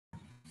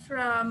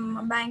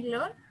from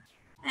Bangalore,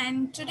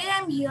 and today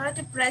I'm here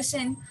to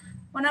present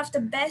one of the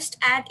best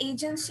ad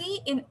agency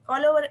in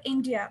all over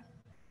India.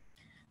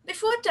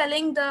 Before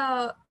telling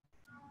the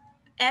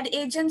ad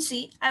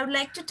agency, I would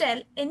like to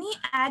tell any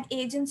ad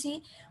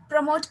agency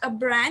promote a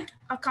brand,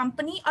 a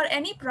company, or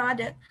any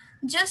product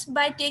just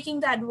by taking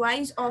the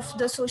advice of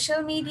the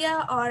social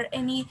media or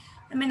any,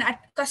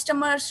 at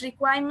customers'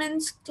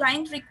 requirements,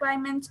 client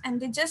requirements,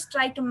 and they just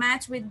try to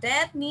match with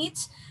their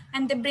needs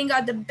and they bring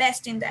out the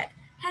best in that.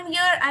 And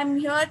here I'm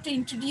here to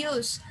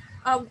introduce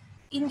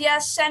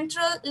India's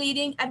central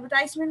leading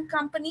advertisement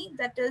company,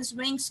 that is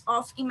Wings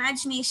of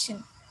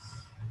Imagination.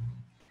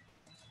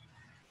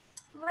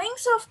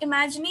 Wings of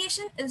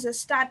Imagination is a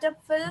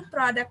startup film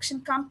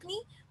production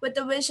company with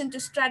a vision to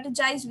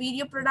strategize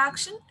video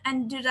production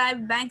and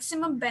derive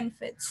maximum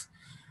benefits.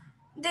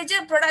 They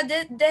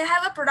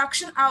have a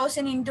production house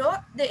in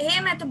Indore. They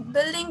aim at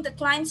building the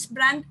client's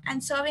brand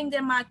and serving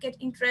their market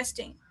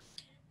interesting.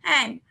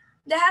 And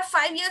they have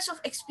 5 years of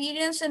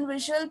experience in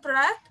visual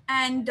product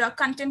and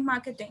content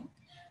marketing.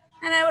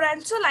 And I would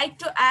also like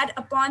to add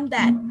upon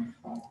that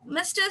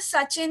Mr.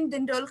 Sachin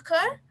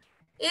Dindolkar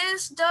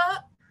is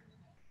the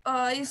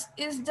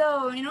is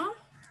the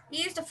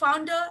he is the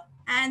founder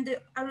and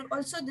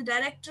also the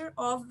director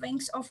of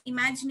Wings of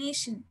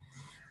Imagination,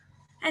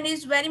 and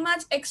is very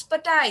much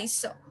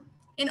expertise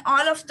in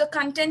all of the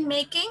content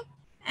making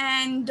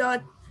and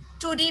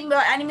 2D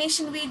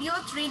animation video,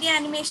 3D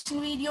animation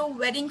video,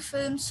 wedding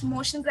films,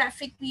 motion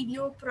graphic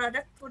video,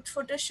 product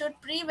photo shoot,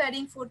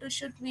 pre-wedding photo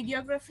shoot,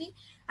 videography,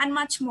 and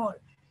much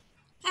more.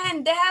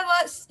 And they have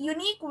a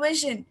unique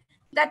vision,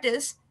 that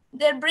is,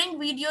 they bring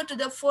video to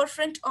the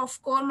forefront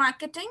of core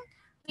marketing.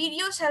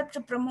 Videos help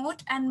to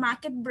promote and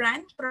market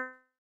brand,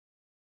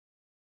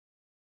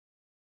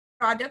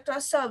 product, or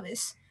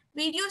service.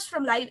 Videos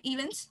from live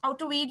events,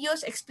 how-to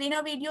videos,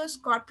 explainer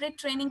videos, corporate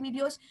training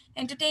videos,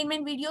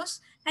 entertainment videos,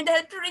 and they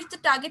help to reach the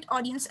target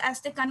audience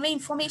as they convey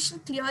information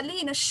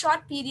clearly in a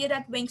short period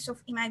at Wings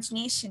of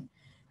Imagination.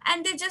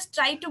 And they just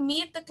try to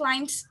meet the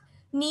client's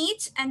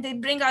needs and they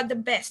bring out the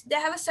best. They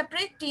have a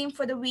separate team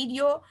for the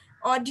video,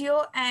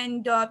 audio,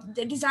 and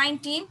the design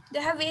team.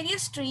 They have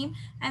various teams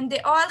and they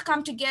all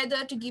come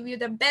together to give you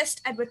the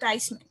best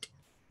advertisement.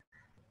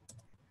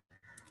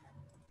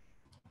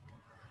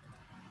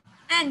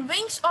 And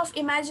Wings of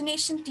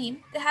Imagination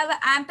team, they have an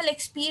ample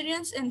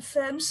experience in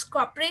films,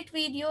 corporate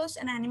videos,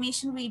 and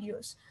animation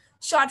videos,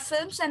 short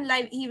films and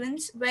live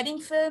events, wedding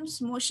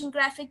films, motion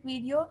graphic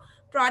video,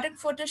 product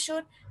photo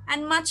shoot,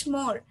 and much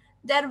more.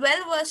 They're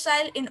well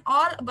versatile in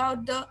all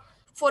about the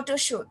photo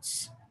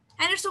shoots.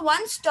 And it's a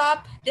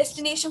one-stop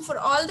destination for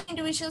all the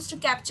individuals to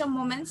capture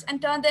moments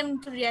and turn them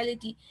into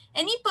reality.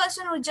 Any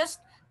person who just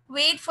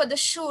wait for the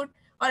shoot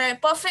or a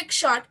perfect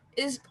shot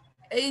is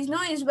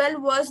well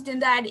versed in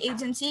the ad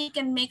agency,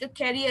 can make a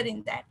career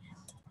in that.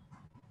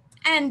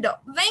 And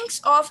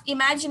Wings of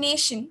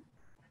Imagination,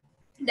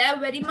 they have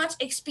very much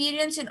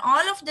experience in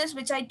all of this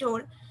which I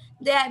told.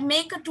 They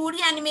make a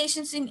 2D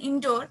animations in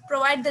Indore,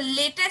 provide the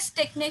latest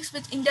techniques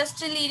with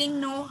industry leading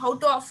know how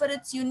to offer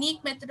its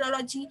unique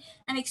methodology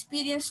and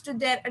experience to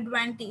their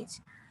advantage.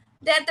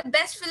 They are the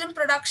best film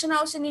production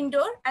house in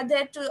Indore,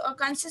 adhere to a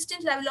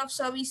consistent level of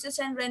services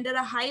and render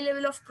a high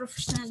level of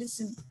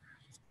professionalism.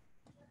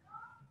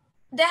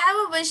 They have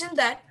a vision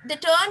that they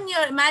turn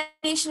your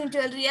imagination into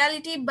a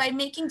reality by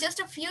making just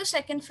a few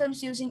second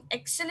films using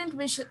excellent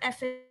visual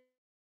effects,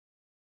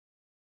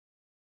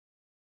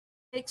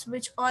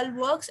 which all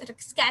works as a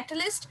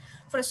catalyst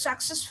for a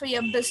success for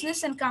your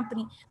business and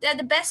company. They are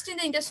the best in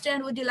the industry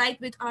and would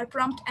delight with our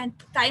prompt and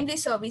timely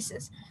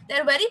services. They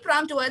are very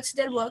prompt towards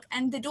their work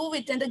and they do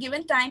within the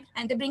given time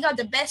and they bring out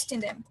the best in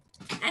them.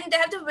 And they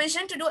have the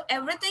vision to do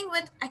everything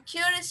with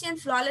accuracy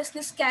and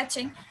flawlessness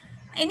catching.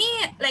 Any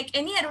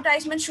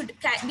advertisement should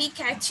be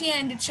catchy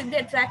and it should be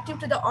attractive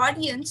to the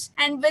audience,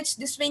 and which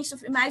this Wings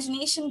of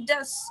Imagination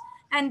does.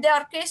 And they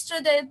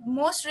orchestra the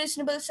most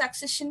reasonable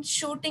succession,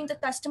 shooting the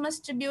customer's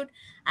tribute,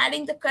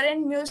 adding the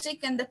current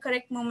music and the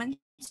correct moments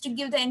to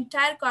give the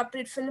entire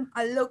corporate film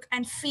a look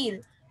and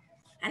feel.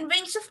 And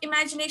Wings of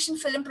Imagination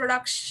film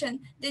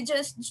production, they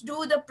just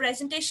do the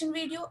presentation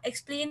video,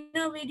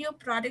 explainer video,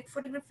 product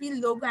photography,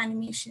 logo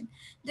animation.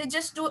 They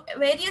just do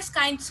various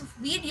kinds of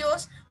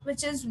videos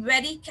which is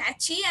very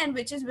catchy and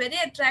which is very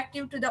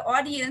attractive to the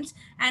audience,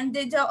 and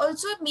they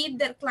also meet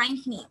their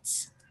client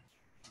needs.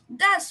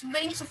 Thus,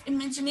 Wings of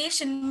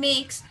Imagination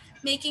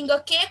making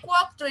a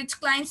cakewalk to its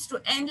clients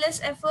through endless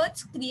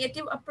efforts,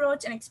 creative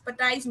approach, and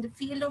expertise in the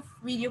field of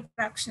video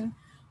production.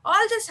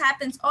 All this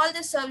happens, all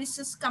the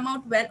services come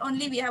out well.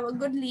 Only we have a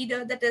good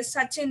leader, that is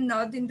Sachin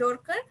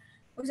Dindorkar,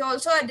 who is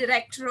also a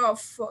director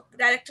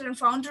and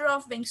founder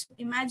of Wings of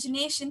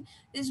Imagination.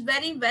 Is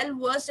very well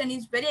versed and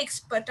is very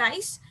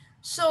expertise.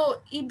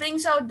 So he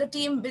brings out the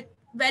team with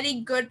very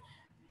good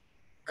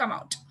come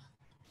out.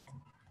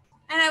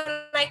 And I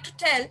would like to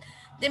tell,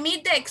 they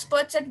meet the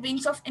experts at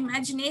Wings of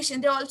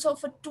Imagination. They also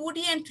offer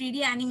 2D and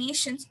 3D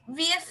animations,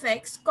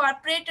 VFX,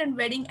 corporate and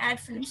wedding ad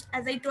films,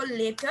 as I told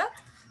later.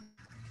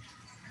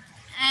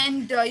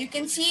 And you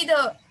can see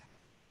the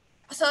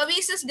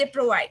services they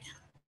provide.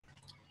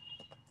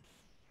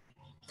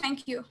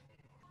 Thank you.